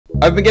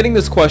I've been getting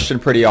this question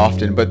pretty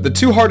often, but the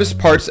two hardest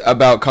parts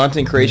about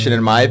content creation,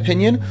 in my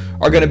opinion,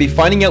 are going to be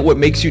finding out what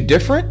makes you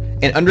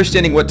different and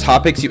understanding what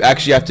topics you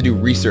actually have to do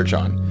research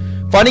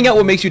on. Finding out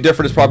what makes you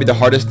different is probably the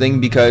hardest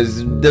thing,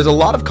 because there's a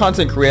lot of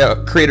content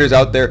creators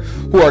out there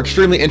who are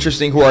extremely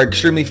interesting, who are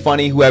extremely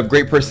funny, who have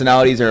great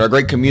personalities and are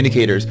great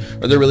communicators,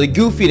 or they're really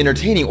goofy and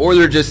entertaining, or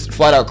they're just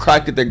flat out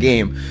cracked at their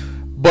game.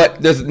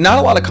 But there's not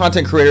a lot of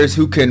content creators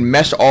who can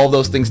mesh all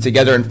those things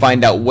together and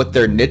find out what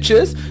their niche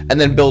is and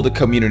then build a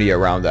community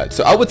around that.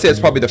 So I would say it's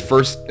probably the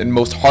first and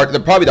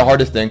probably the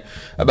hardest thing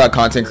about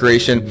content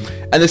creation.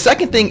 And the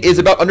second thing is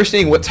about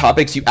understanding what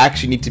topics you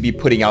actually need to be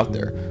putting out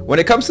there. When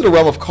it comes to the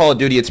realm of Call of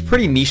Duty, it's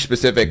pretty niche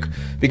specific,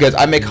 because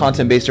I make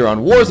content based around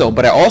Warzone,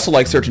 but I also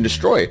like Search and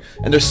Destroy.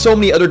 And there's so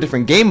many other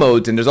different game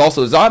modes, and there's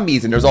also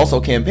zombies, and there's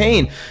also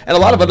campaign, and a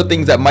lot of other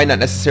things that might not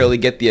necessarily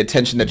get the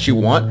attention that you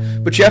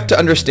want. But you have to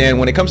understand,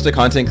 when it comes to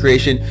content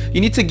creation,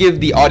 you need to give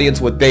the audience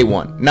what they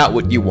want, not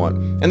what you want.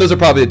 And those are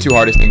probably the two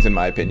hardest things in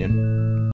my opinion.